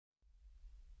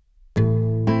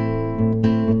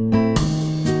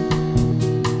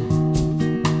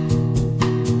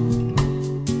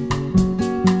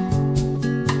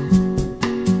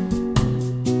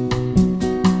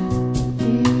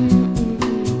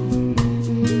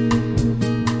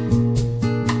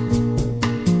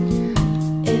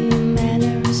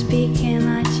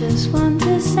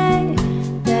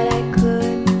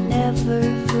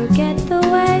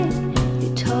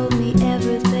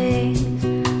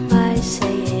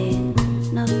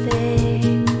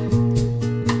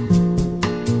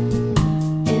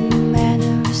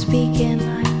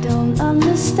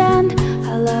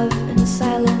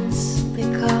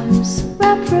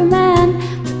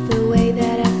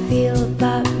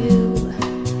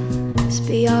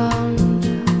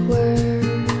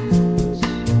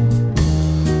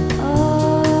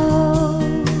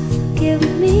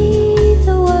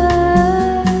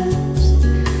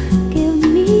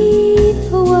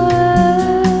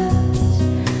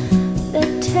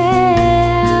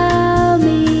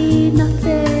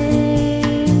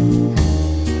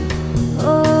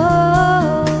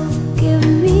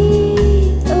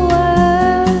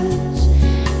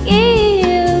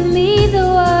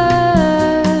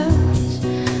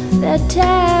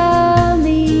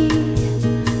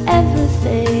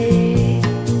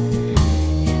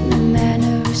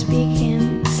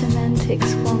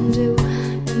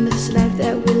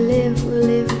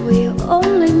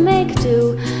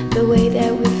the way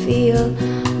that we feel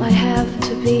might have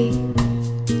to be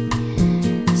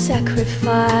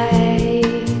sacrificed.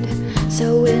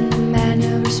 So in the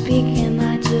manner of speaking,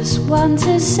 I just want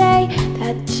to say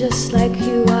that just like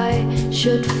you, I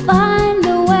should find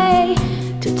a way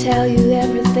to tell you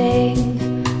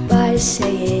everything by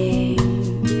saying